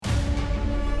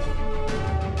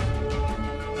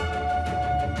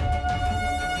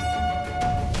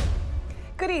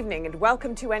Good evening and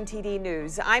welcome to NTD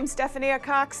News. I'm Stephania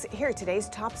Cox. Here are today's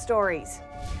top stories.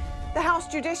 The House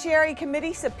Judiciary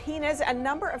Committee subpoenas a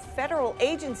number of federal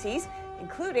agencies,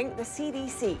 including the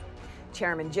CDC.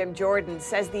 Chairman Jim Jordan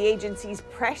says the agencies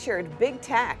pressured big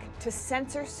tech to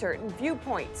censor certain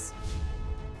viewpoints.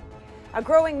 A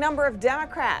growing number of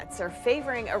Democrats are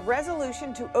favoring a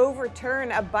resolution to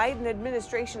overturn a Biden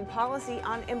administration policy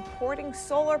on importing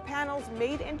solar panels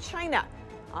made in China,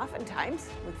 oftentimes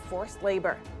with forced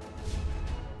labor.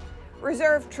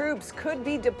 Reserve troops could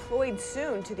be deployed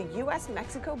soon to the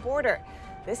U.S.-Mexico border.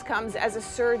 This comes as a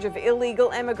surge of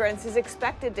illegal immigrants is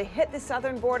expected to hit the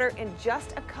southern border in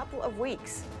just a couple of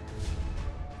weeks.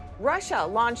 Russia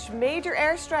launched major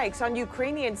airstrikes on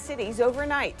Ukrainian cities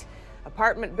overnight.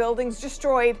 Apartment buildings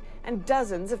destroyed and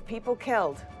dozens of people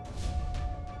killed.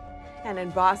 And in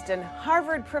Boston,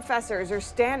 Harvard professors are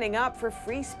standing up for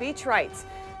free speech rights.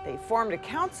 They formed a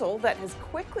council that has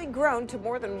quickly grown to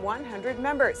more than 100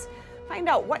 members. Find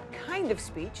out what kind of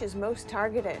speech is most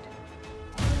targeted.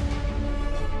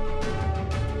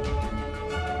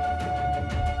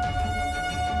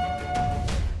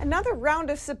 Another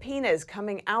round of subpoenas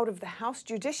coming out of the House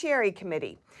Judiciary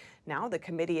Committee. Now the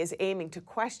committee is aiming to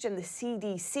question the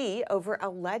CDC over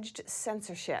alleged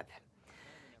censorship.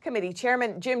 Committee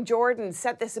Chairman Jim Jordan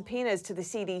sent the subpoenas to the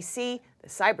CDC, the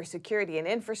Cybersecurity and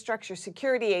Infrastructure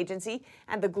Security Agency,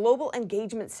 and the Global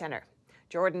Engagement Center.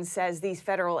 Jordan says these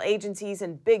federal agencies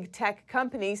and big tech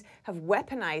companies have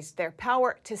weaponized their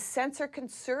power to censor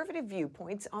conservative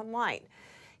viewpoints online.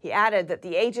 He added that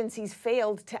the agencies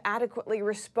failed to adequately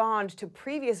respond to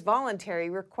previous voluntary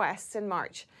requests in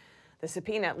March. The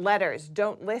subpoena letters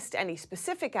don't list any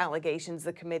specific allegations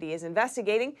the committee is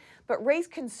investigating, but raise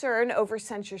concern over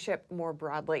censorship more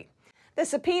broadly. The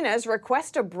subpoenas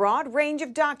request a broad range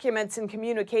of documents and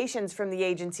communications from the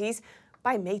agencies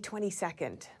by May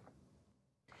 22nd.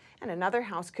 And another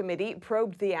House committee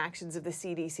probed the actions of the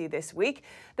CDC this week.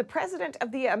 The president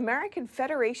of the American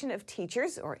Federation of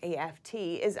Teachers, or AFT,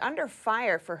 is under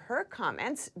fire for her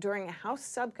comments during a House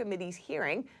subcommittee's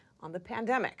hearing on the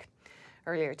pandemic.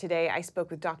 Earlier today, I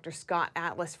spoke with Dr. Scott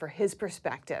Atlas for his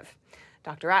perspective.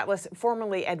 Dr. Atlas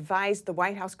formerly advised the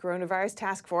White House Coronavirus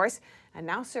Task Force and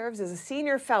now serves as a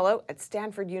senior fellow at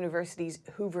Stanford University's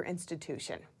Hoover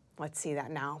Institution. Let's see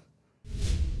that now.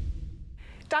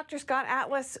 Dr. Scott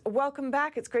Atlas, welcome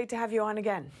back. It's great to have you on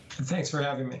again. Thanks for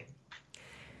having me.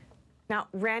 Now,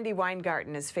 Randi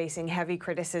Weingarten is facing heavy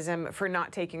criticism for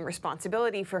not taking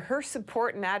responsibility for her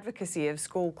support and advocacy of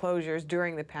school closures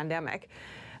during the pandemic.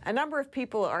 A number of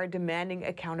people are demanding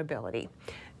accountability.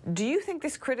 Do you think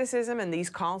this criticism and these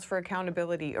calls for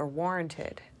accountability are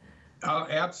warranted?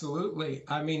 Absolutely.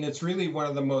 I mean, it's really one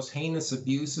of the most heinous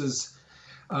abuses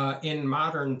in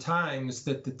modern times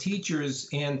that the teachers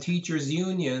and teachers'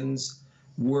 unions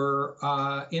were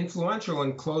influential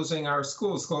in closing our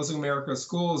schools, closing America's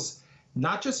schools,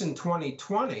 not just in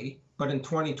 2020, but in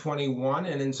 2021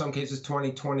 and in some cases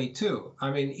 2022.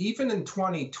 I mean, even in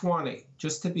 2020,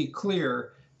 just to be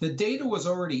clear, the data was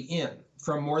already in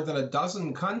from more than a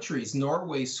dozen countries: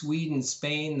 Norway, Sweden,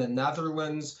 Spain, the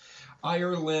Netherlands,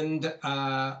 Ireland,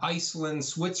 Iceland,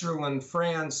 Switzerland,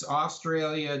 France,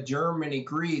 Australia, Germany,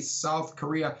 Greece, South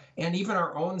Korea, and even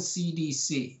our own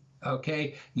CDC.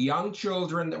 Okay, young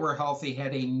children that were healthy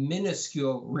had a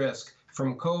minuscule risk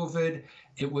from COVID.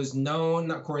 It was known,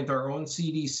 according to our own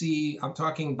CDC, I'm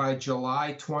talking by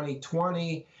July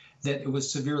 2020, that it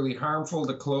was severely harmful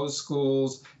to close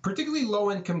schools, particularly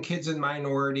low-income kids and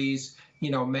minorities,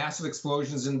 massive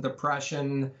explosions in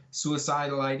depression,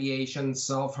 suicidal ideation,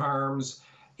 self-harms.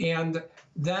 And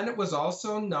then it was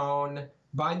also known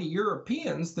by the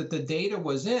Europeans that the data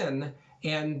was in,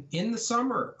 and in the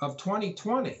summer of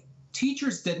 2020,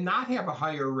 teachers did not have a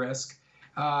higher risk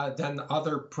than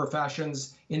other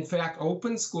professions. In fact,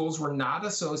 open schools were not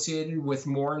associated with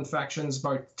more infections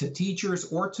to teachers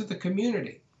or to the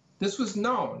community. This was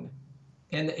known,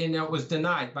 and it was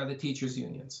denied by the teachers'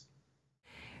 unions.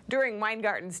 During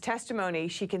Weingarten's testimony,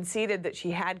 she conceded that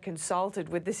she had consulted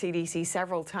with the CDC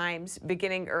several times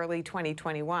beginning early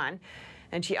 2021,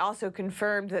 and she also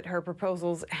confirmed that her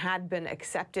proposals had been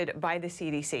accepted by the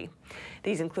CDC.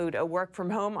 These include a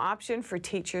work-from-home option for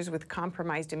teachers with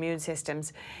compromised immune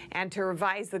systems and to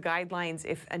revise the guidelines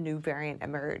if a new variant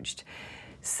emerged.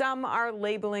 Some are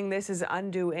labeling this as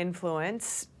undue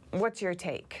influence. What's your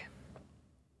take?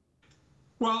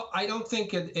 Well, I don't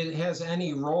think it has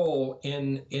any role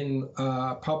in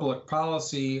public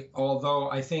policy,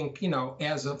 although I think,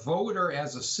 as a voter,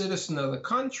 as a citizen of the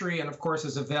country, and of course,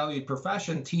 as a valued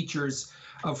profession, teachers,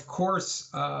 of course,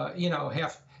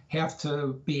 have have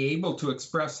to be able to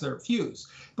express their views.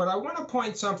 But I want to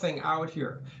point something out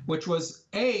here, which was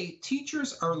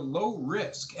teachers are low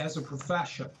risk as a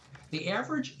profession. The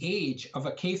average age of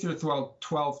a K through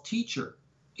 12 teacher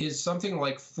is something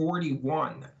like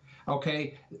 41.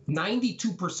 Okay,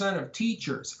 92% of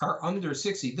teachers are under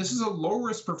 60. This is a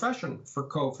low-risk profession for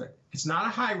COVID. It's not a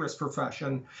high-risk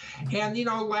profession. And,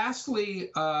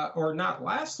 lastly, or not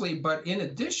lastly, but in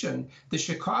addition, the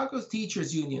Chicago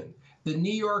Teachers Union, the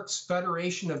New York's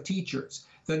Federation of Teachers,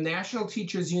 the National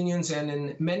Teachers Unions, and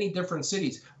in many different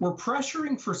cities, were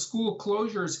pressuring for school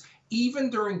closures even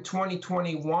during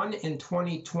 2021 and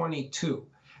 2022.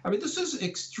 I mean, this is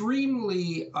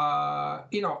extremely,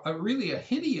 really a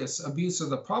hideous abuse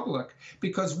of the public,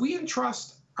 because we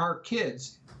entrust our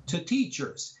kids to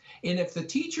teachers. And if the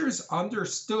teachers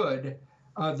understood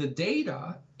the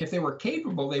data, if they were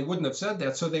capable, they wouldn't have said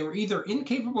that. So they were either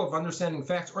incapable of understanding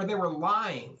facts or they were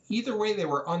lying. Either way, they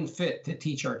were unfit to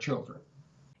teach our children.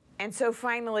 And so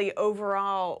finally,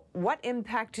 overall, what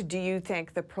impact do you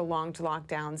think the prolonged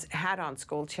lockdowns had on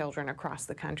school children across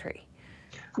the country?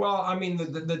 Well, I mean,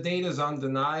 the data is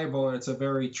undeniable, and it's a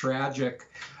very tragic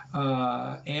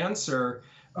answer.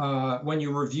 When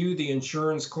you review the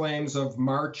insurance claims of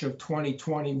March of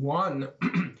 2021,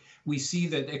 we see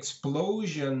that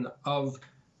explosion of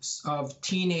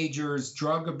teenagers,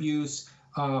 drug abuse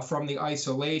from the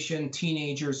isolation,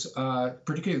 teenagers,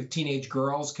 particularly teenage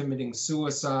girls committing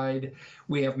suicide.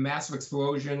 We have massive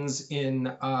explosions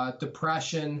in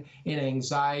depression, in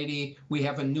anxiety. We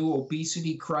have a new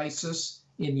obesity crisis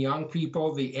in young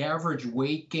people. The average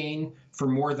weight gain for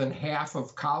more than half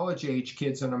of college-age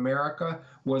kids in America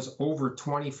was over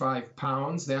 25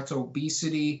 pounds. That's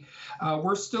obesity.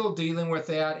 We're still dealing with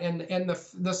that. And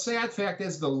the sad fact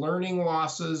is the learning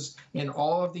losses and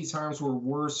all of these harms were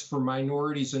worse for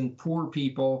minorities and poor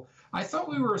people. I thought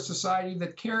we were a society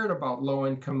that cared about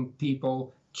low-income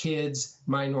people, kids,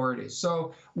 minorities.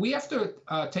 So we have to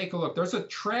take a look. There's a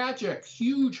tragic,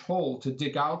 huge hole to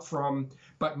dig out from.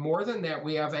 But more than that,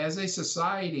 we have, as a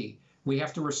society, we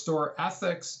have to restore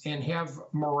ethics and have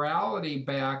morality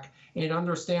back and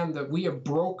understand that we have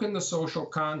broken the social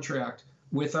contract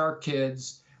with our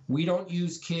kids. We don't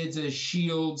use kids as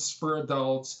shields for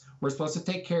adults. We're supposed to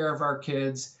take care of our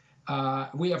kids.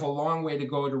 We have a long way to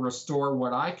go to restore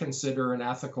what I consider an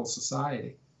ethical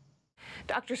society.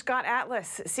 Dr. Scott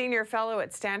Atlas, Senior Fellow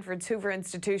at Stanford's Hoover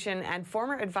Institution and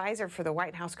former advisor for the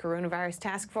White House Coronavirus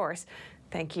Task Force,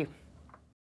 thank you.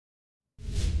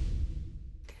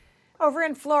 Over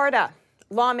in Florida,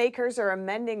 lawmakers are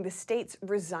amending the state's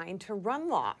Resign-to-Run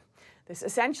law. This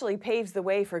essentially paves the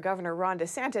way for Governor Ron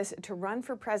DeSantis to run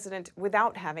for president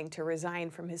without having to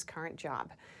resign from his current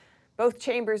job. Both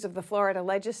chambers of the Florida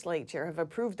legislature have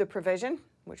approved the provision,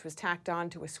 which was tacked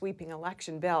on to a sweeping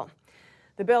election bill.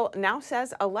 The bill now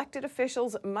says elected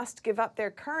officials must give up their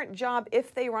current job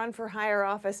if they run for higher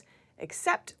office,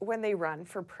 except when they run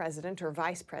for president or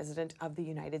vice president of the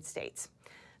United States.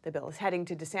 The bill is heading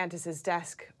to DeSantis'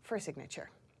 desk for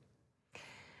signature.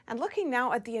 And looking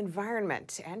now at the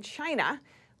environment and China,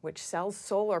 which sells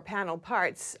solar panel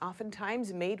parts,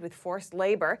 oftentimes made with forced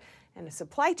labor, and a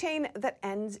supply chain that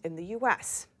ends in the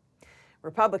U.S.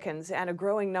 Republicans and a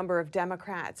growing number of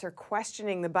Democrats are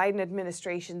questioning the Biden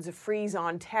administration's freeze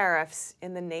on tariffs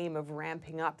in the name of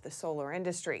ramping up the solar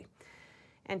industry.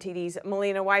 NTD's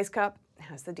Melina Weiskup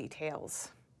has the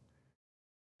details.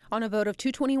 On a vote of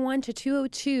 221 to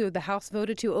 202, the House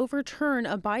voted to overturn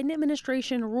a Biden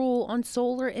administration rule on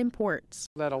solar imports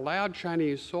that allowed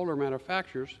Chinese solar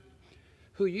manufacturers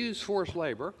who use forced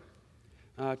labor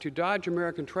to dodge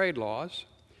American trade laws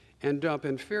and dump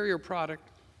inferior product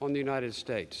on the United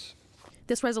States.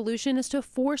 This resolution is to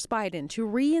force Biden to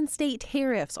reinstate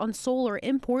tariffs on solar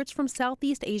imports from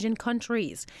Southeast Asian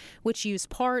countries, which use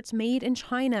parts made in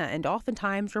China and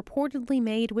oftentimes reportedly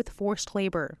made with forced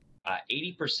labor.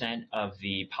 80% of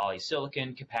the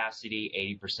polysilicon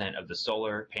capacity, 80% of the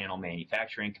solar panel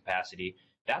manufacturing capacity,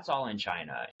 that's all in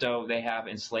China. So they have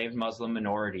enslaved Muslim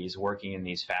minorities working in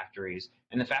these factories,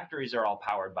 and the factories are all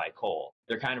powered by coal.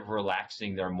 They're kind of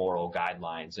relaxing their moral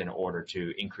guidelines in order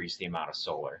to increase the amount of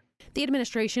solar. The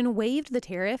administration waived the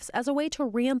tariffs as a way to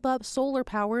ramp up solar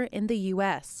power in the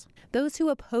U.S. Those who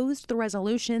opposed the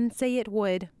resolution say it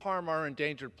would harm our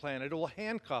endangered planet. It will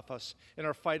handcuff us in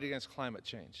our fight against climate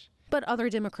change. But other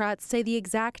Democrats say the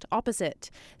exact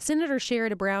opposite. Senator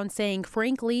Sherrod Brown saying,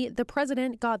 frankly, the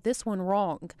president got this one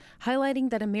wrong, highlighting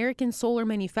that American solar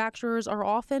manufacturers are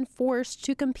often forced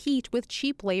to compete with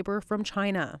cheap labor from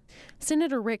China.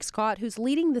 Senator Rick Scott, who's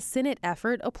leading the Senate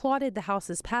effort, applauded the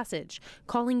House's passage,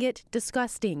 calling it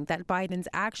disgusting that Biden's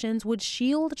actions would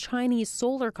shield Chinese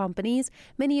solar companies,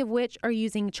 many of which are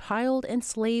using child and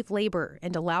slave labor,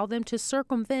 and allow them to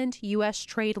circumvent U.S.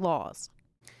 trade laws.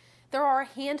 There are a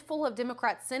handful of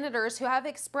Democrat senators who have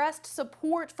expressed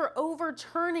support for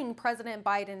overturning President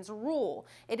Biden's rule.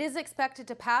 It is expected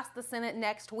to pass the Senate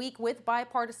next week with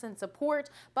bipartisan support,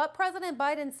 but President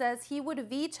Biden says he would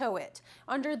veto it.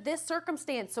 Under this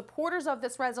circumstance, supporters of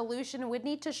this resolution would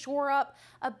need to shore up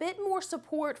a bit more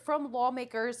support from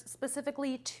lawmakers,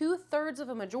 specifically 2/3 of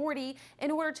a majority,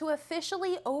 in order to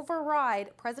officially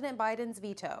override President Biden's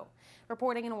veto.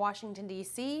 Reporting in Washington,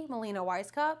 D.C., Melina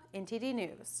Weisskopf, NTD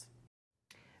News.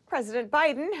 President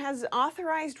Biden has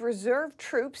authorized reserve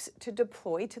troops to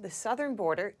deploy to the southern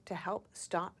border to help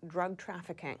stop drug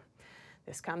trafficking.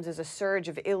 This comes as a surge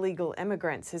of illegal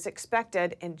immigrants is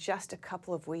expected in just a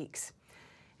couple of weeks.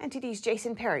 NTD's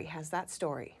Jason Perry has that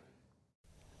story.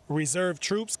 Reserve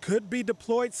troops could be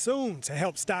deployed soon to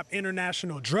help stop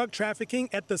international drug trafficking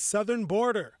at the southern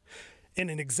border. In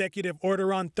an executive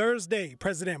order on Thursday,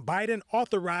 President Biden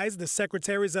authorized the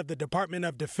secretaries of the Department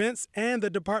of Defense and the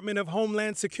Department of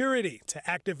Homeland Security to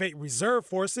activate reserve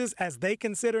forces as they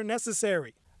consider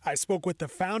necessary. I spoke with the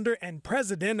founder and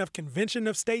president of Convention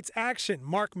of States Action,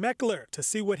 Mark Meckler, to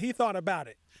see what he thought about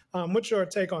it. What's your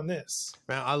take on this?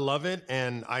 Man, I love it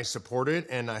and I support it,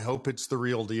 and I hope it's the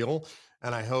real deal.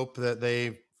 And I hope that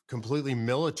they completely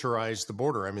militarize the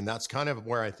border. I mean, that's kind of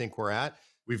where I think we're at.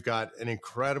 We've got an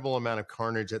incredible amount of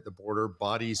carnage at the border,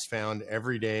 bodies found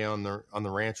every day on the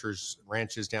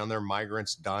ranches down there,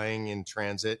 migrants dying in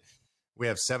transit. We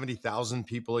have 70,000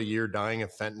 people a year dying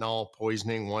of fentanyl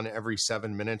poisoning, one every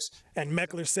 7 minutes. And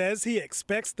Meckler says he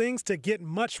expects things to get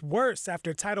much worse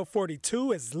after Title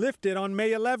 42 is lifted on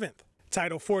May 11th.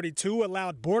 Title 42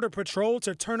 allowed Border Patrol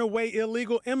to turn away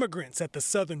illegal immigrants at the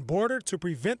southern border to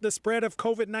prevent the spread of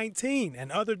COVID-19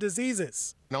 and other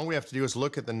diseases. And all we have to do is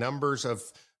look at the numbers of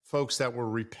folks that were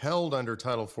repelled under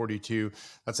Title 42.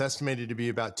 That's estimated to be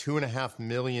about 2.5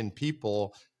 million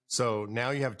people. So now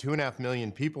you have 2.5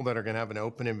 million people that are going to have an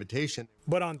open invitation.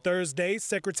 But on Thursday,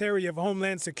 Secretary of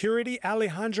Homeland Security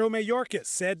Alejandro Mayorkas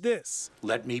said this.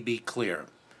 Let me be clear.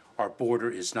 Our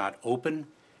border is not open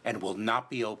and will not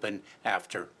be open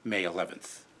after May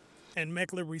 11th. And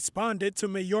Meckler responded to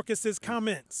Mayorkas'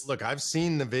 comments. Look, I've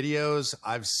seen the videos,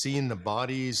 I've seen the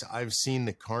bodies, I've seen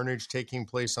the carnage taking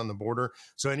place on the border.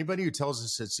 So anybody who tells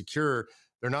us it's secure,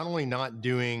 they're not only not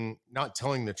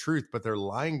telling the truth, but they're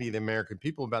lying to the American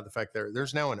people about the fact that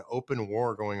there's now an open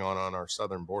war going on our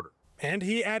southern border. And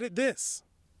he added this.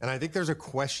 And I think there's a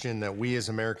question that we as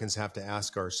Americans have to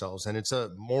ask ourselves, and it's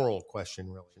a moral question,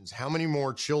 really. How many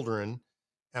more children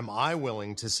am I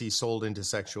willing to see sold into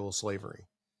sexual slavery?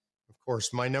 Of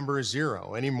course, my number is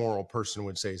 0. Any moral person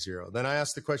would say 0. Then I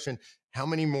ask the question, how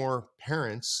many more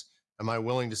parents am I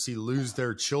willing to see lose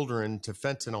their children to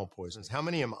fentanyl poisons? How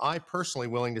many am I personally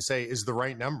willing to say is the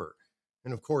right number?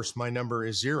 And of course, my number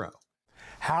is 0.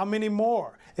 How many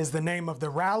more is the name of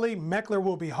the rally Meckler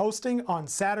will be hosting on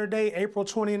Saturday, April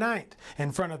 29th,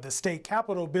 in front of the state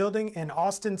capitol building in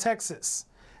Austin, Texas.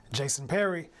 Jason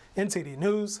Perry, NTD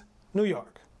News, New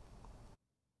York.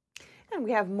 And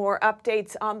we have more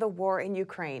updates on the war in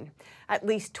Ukraine. At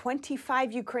least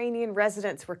 25 Ukrainian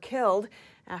residents were killed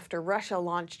after Russia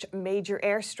launched major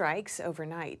airstrikes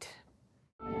overnight.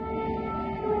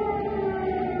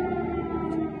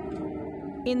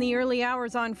 In the early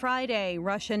hours on Friday,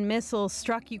 Russian missiles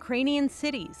struck Ukrainian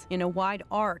cities in a wide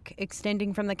arc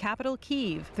extending from the capital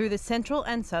Kyiv through the central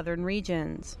and southern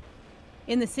regions.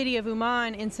 In the city of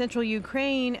Uman in central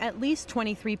Ukraine, at least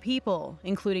 23 people,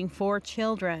 including 4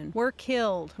 children, were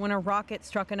killed when a rocket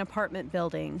struck an apartment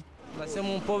building.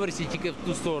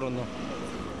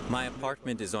 My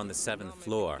apartment is on the 7th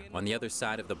floor, on the other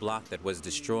side of the block that was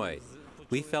destroyed.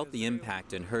 We felt the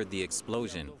impact and heard the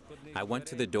explosion. I went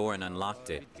to the door and unlocked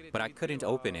it, but I couldn't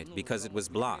open it because it was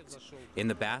blocked. In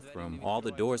the bathroom, all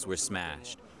the doors were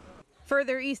smashed.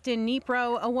 Further east in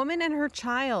Dnipro, a woman and her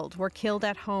child were killed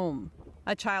at home.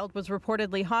 A child was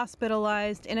reportedly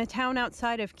hospitalized in a town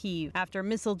outside of Kyiv after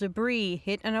missile debris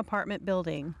hit an apartment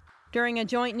building. During a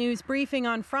joint news briefing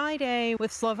on Friday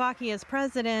with Slovakia's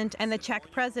president and the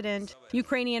Czech president,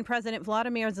 Ukrainian President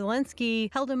Volodymyr Zelensky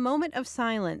held a moment of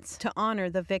silence to honor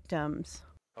the victims.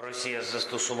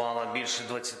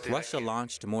 Russia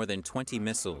launched more than 20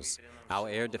 missiles. Our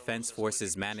air defense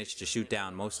forces managed to shoot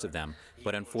down most of them,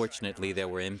 but unfortunately there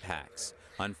were impacts.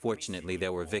 Unfortunately,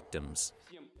 there were victims.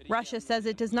 Russia says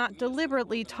it does not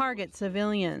deliberately target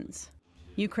civilians.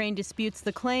 Ukraine disputes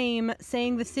the claim,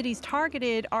 saying the cities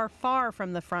targeted are far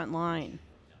from the front line.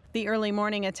 The early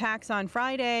morning attacks on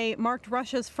Friday marked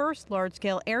Russia's first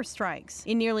large-scale airstrikes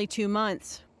in nearly 2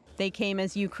 months. They came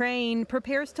as Ukraine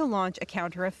prepares to launch a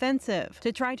counteroffensive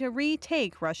to try to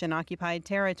retake Russian-occupied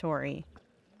territory.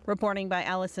 Reporting by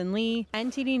Allison Lee,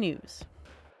 NTD News.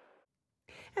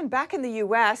 And back in the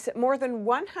U.S., more than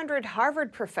 100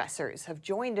 Harvard professors have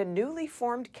joined a newly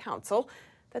formed council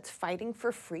that's fighting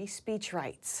for free speech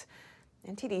rights.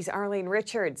 NTD's Arlene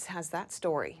Richards has that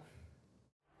story.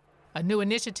 A new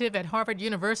initiative at Harvard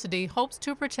University hopes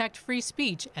to protect free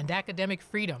speech and academic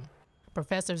freedom.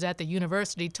 Professors at the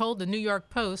university told the New York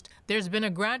Post there's been a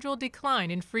gradual decline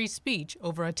in free speech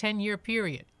over a 10-year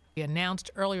period. He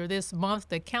announced earlier this month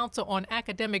the Council on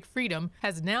Academic Freedom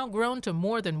has now grown to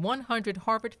more than 100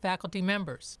 Harvard faculty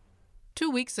members. 2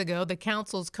 weeks ago, the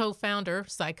council's co-founder,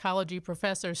 psychology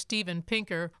professor Steven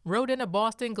Pinker, wrote in a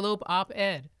Boston Globe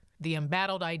op-ed, "The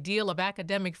embattled ideal of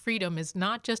academic freedom is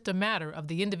not just a matter of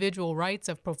the individual rights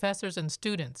of professors and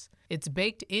students. It's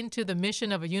baked into the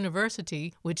mission of a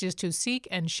university, which is to seek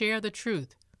and share the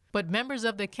truth." But members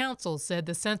of the council said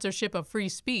the censorship of free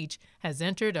speech has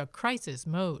entered a crisis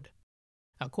mode.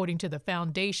 According to the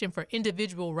Foundation for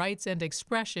Individual Rights and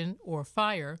Expression, or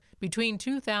FIRE, between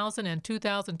 2000 and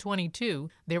 2022,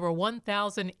 there were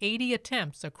 1,080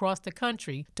 attempts across the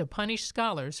country to punish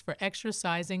scholars for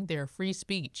exercising their free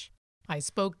speech. I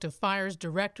spoke to FIRE's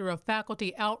Director of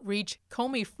Faculty Outreach,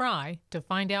 Comey Fry, to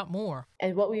find out more.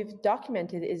 And what we've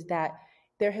documented is that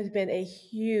there has been a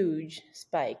huge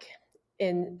spike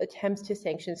in attempts to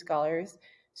sanction scholars,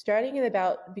 starting in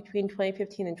about between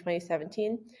 2015 and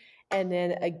 2017, and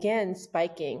then again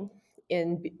spiking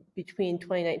in between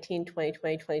 2019,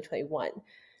 2020, 2021.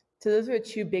 So those are the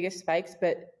two biggest spikes,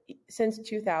 but since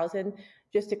 2000,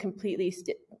 just a completely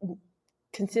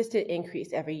consistent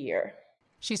increase every year.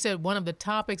 She said one of the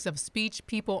topics of speech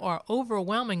people are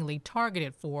overwhelmingly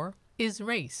targeted for is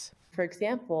race. For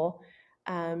example,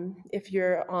 if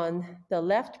you're on the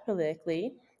left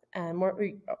politically,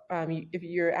 if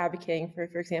you're advocating for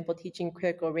example, teaching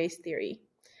critical race theory,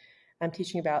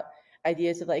 teaching about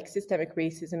ideas of like systemic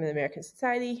racism in American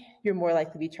society, you're more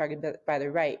likely to be targeted by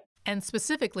the right. And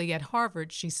specifically at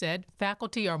Harvard, she said,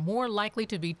 faculty are more likely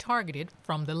to be targeted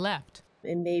from the left.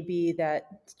 It may be that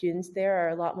students there are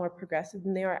a lot more progressive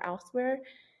than they are elsewhere.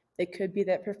 It could be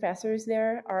that professors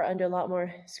there are under a lot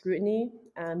more scrutiny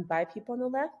by people on the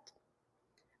left.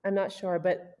 I'm not sure,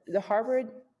 but the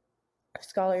Harvard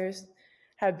scholars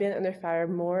have been under fire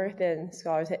more than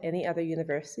scholars at any other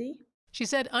university. She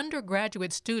said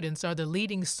undergraduate students are the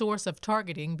leading source of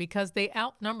targeting because they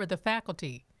outnumber the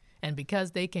faculty and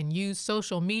because they can use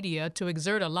social media to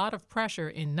exert a lot of pressure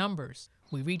in numbers.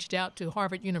 We reached out to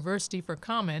Harvard University for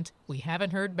comment. We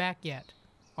haven't heard back yet.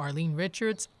 Arlene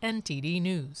Richards, NTD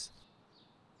News.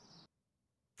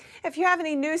 If you have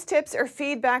any news tips or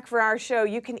feedback for our show,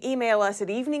 you can email us at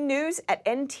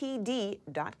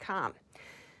eveningnews@ntd.com.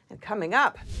 And coming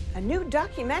up, a new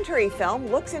documentary film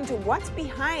looks into what's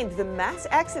behind the mass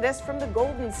exodus from the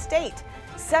Golden State.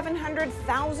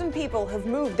 700,000 people have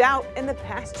moved out in the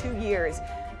past 2 years.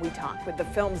 We talk with the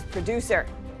film's producer.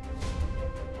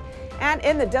 And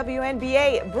in the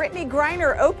WNBA, Brittany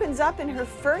Griner opens up in her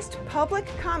first public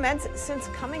comments since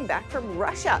coming back from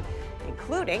Russia,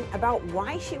 including about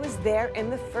why she was there in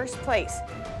the first place.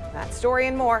 That story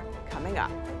and more coming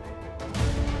up.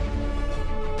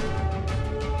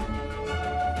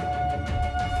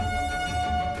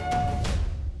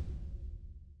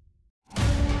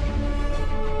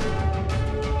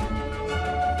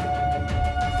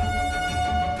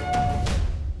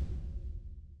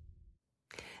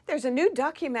 There's a new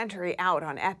documentary out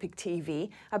on Epic TV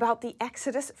about the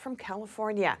exodus from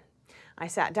California. I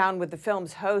sat down with the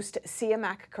film's host,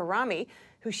 Siamak Karami,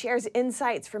 who shares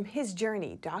insights from his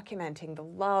journey documenting the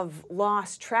love,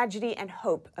 loss, tragedy, and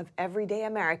hope of everyday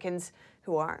Americans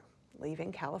who are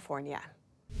leaving California.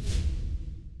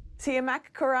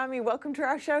 Siamak Karami, welcome to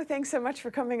our show. Thanks so much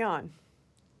for coming on.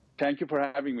 Thank you for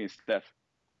having me, Steph.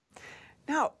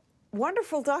 Now,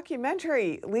 wonderful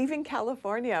documentary, Leaving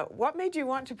California. What made you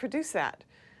want to produce that?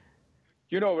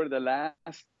 You know, over the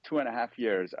last 2.5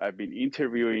 years, I've been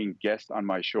interviewing guests on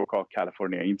my show called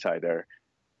California Insider,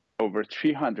 over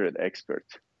 300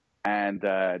 experts. And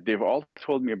they've all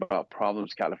told me about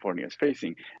problems California is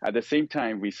facing. At the same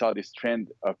time, we saw this trend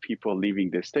of people leaving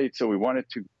the state. So we wanted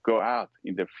to go out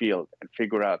in the field and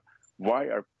figure out why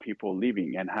are people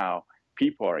leaving and how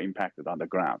people are impacted on the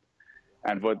ground.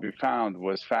 And what we found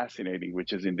was fascinating,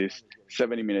 which is in this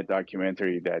 70-minute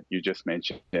documentary that you just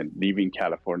mentioned, Leaving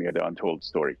California, The Untold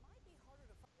Story.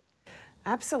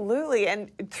 Absolutely. And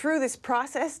through this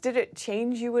process, did it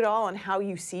change you at all on how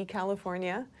you see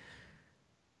California?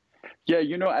 Yeah,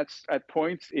 at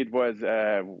points it was,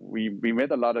 we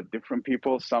met a lot of different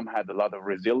people. Some had a lot of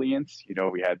resilience.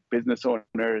 We had business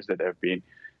owners that have been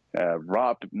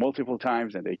robbed multiple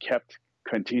times and they kept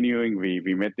continuing.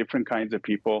 We met different kinds of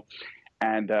people.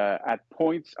 And at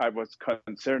points, I was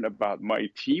concerned about my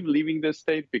team leaving the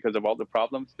state because of all the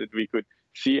problems that we could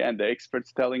see and the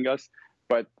experts telling us.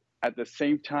 But at the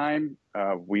same time,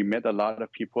 we met a lot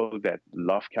of people that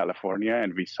love California,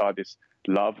 and we saw this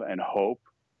love and hope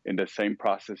in the same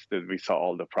process that we saw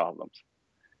all the problems.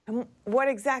 And what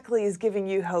exactly is giving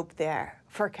you hope there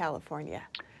for California?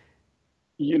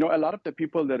 A lot of the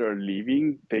people that are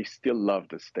leaving, they still love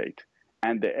the state.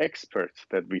 And the experts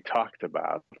that we talked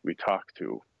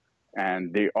to,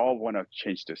 and they all want to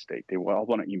change the state. They all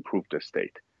want to improve the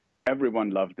state. Everyone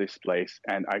loved this place,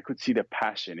 and I could see the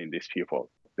passion in these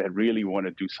people that really want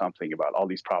to do something about all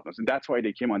these problems. And that's why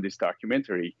they came on this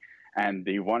documentary, and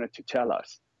they wanted to tell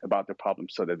us about the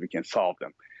problems so that we can solve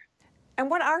them. And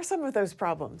what are some of those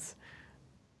problems?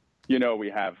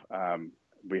 We have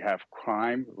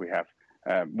crime. We have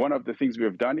one of the things we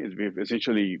have done is we've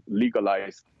essentially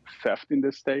legalized theft in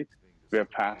the state. We have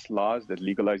passed laws that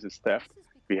legalizes theft.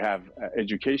 We have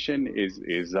education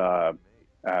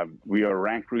we are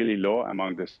ranked really low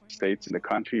among the states in the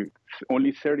country.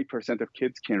 Only 30% of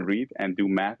kids can read and do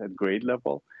math at grade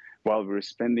level, while we're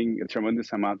spending a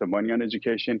tremendous amount of money on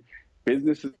education.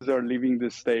 Businesses are leaving the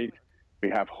state. We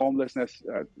have homelessness.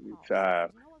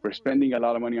 We're spending a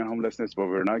lot of money on homelessness, but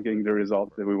we're not getting the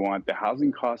results that we want. The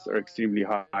housing costs are extremely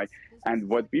high. And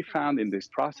what we found in this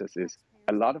process is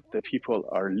a lot of the people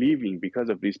are leaving because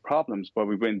of these problems, but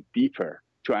we went deeper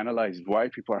to analyze why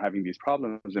people are having these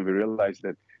problems, and we realized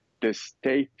that the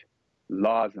state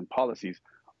laws and policies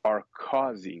are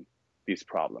causing these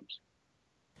problems.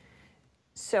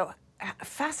 So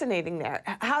fascinating there.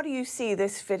 How do you see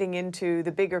this fitting into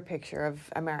the bigger picture of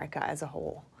America as a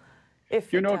whole?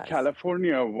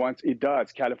 California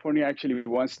California actually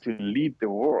wants to lead the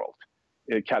world.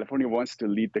 California wants to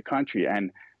lead the country.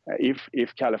 And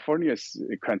if California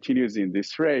continues in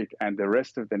this rate and the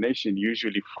rest of the nation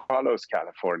usually follows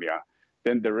California,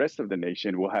 then the rest of the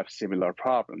nation will have similar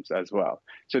problems as well.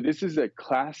 So this is a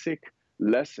classic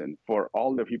lesson for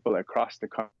all the people across the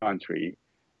country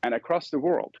and across the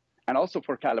world, and also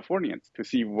for Californians to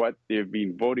see what they've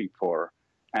been voting for,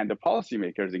 and the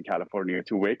policymakers in California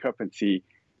to wake up and see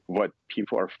what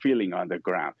people are feeling on the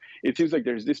ground. It seems like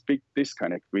there's this big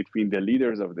disconnect between the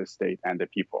leaders of the state and the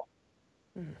people.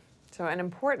 So an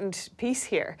important piece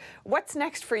here. What's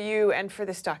next for you and for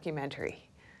this documentary?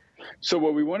 So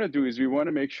what we want to do is we want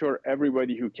to make sure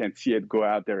everybody who can see it go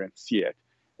out there and see it.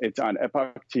 It's on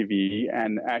Epoch TV,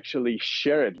 and actually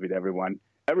share it with everyone.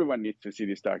 Everyone needs to see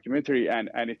this documentary, and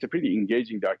it's a pretty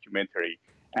engaging documentary,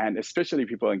 and especially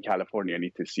people in California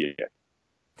need to see it.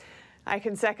 I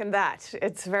can second that.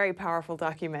 It's a very powerful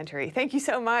documentary. Thank you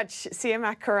so much,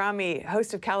 Siamak Karami,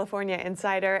 host of California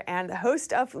Insider and the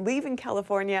host of Leaving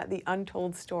California, The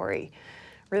Untold Story.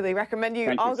 Really recommend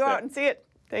you all go out and see it.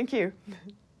 Thank you.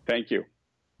 Thank you.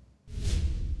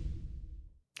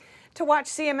 To watch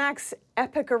Siamak's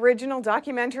epic original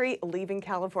documentary, Leaving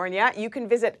California, you can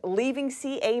visit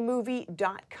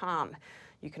leavingcamovie.com.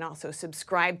 You can also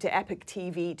subscribe to Epic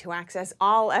TV to access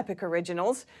all Epic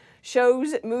originals,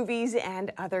 shows, movies,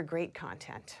 and other great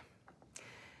content.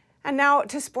 And now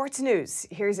to sports news.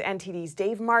 Here's NTD's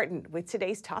Dave Martin with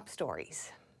today's top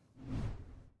stories.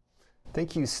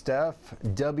 Thank you, Steph.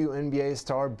 WNBA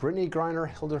star Brittany Griner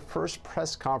held her first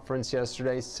press conference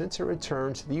yesterday since her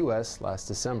return to the U.S. last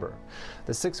December.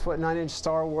 The 6'9"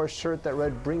 star wore a shirt that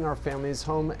read "Bring Our Families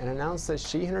Home" and announced that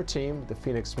she and her team, the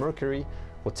Phoenix Mercury,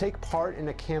 will take part in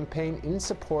a campaign in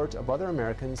support of other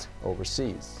Americans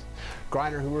overseas.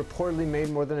 Griner, who reportedly made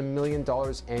more than $1 million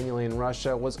annually in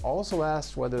Russia, was also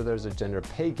asked whether there's a gender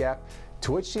pay gap,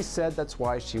 to which she said that's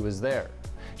why she was there.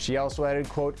 She also added,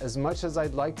 quote, "As much as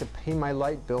I'd like to pay my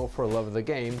light bill for love of the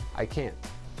game, I can't."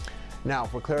 Now,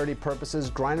 for clarity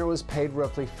purposes, Griner was paid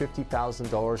roughly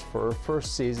 $50,000 for her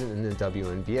first season in the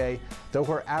WNBA, though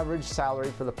her average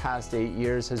salary for the past 8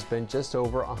 years has been just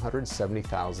over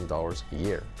 $170,000 a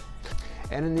year.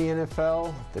 And in the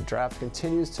NFL, the draft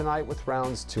continues tonight with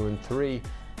rounds 2 and 3.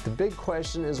 The big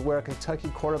question is where Kentucky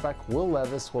quarterback Will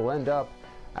Levis will end up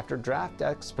after draft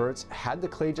experts had the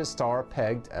collegiate star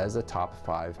pegged as a top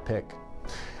 5 pick.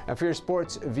 And for your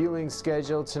sports viewing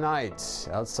schedule tonight,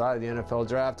 outside of the NFL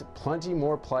draft, plenty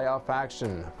more playoff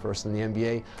action. First in the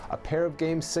NBA, a pair of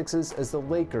Game 6s as the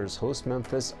Lakers host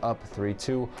Memphis up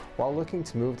 3-2 while looking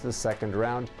to move to the second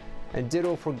round. And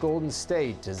ditto for Golden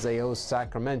State as they host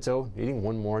Sacramento, needing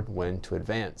one more win to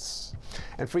advance.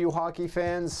 And for you hockey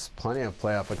fans, plenty of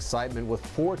playoff excitement with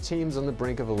 4 teams on the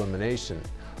brink of elimination.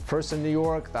 First in New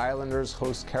York, the Islanders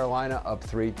host Carolina up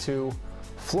 3-2.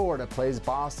 Florida plays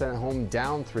Boston at home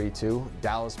down 3-2.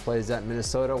 Dallas plays at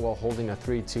Minnesota while holding a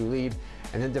 3-2 lead.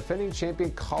 And then defending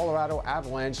champion Colorado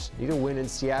Avalanche need a win in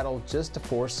Seattle just to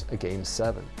force a Game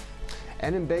 7.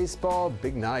 And in baseball,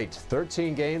 big night.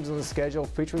 13 games on the schedule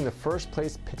featuring the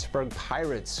first-place Pittsburgh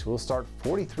Pirates, who will start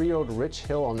 43-year-old Rich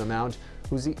Hill on the mound,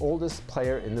 who's the oldest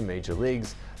player in the major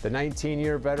leagues. The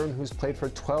 19-year veteran, who's played for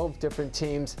 12 different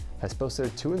teams, has posted a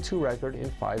 2-2 record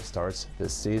in 5 starts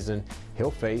this season.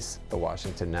 He'll face the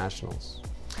Washington Nationals.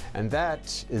 And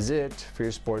that is it for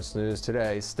your sports news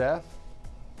today. Steph,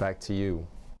 back to you.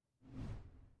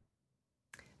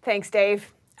 Thanks,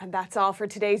 Dave. And that's all for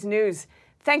today's news.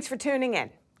 Thanks for tuning in.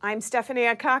 I'm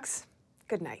Stephanie Cox.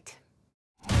 Good night.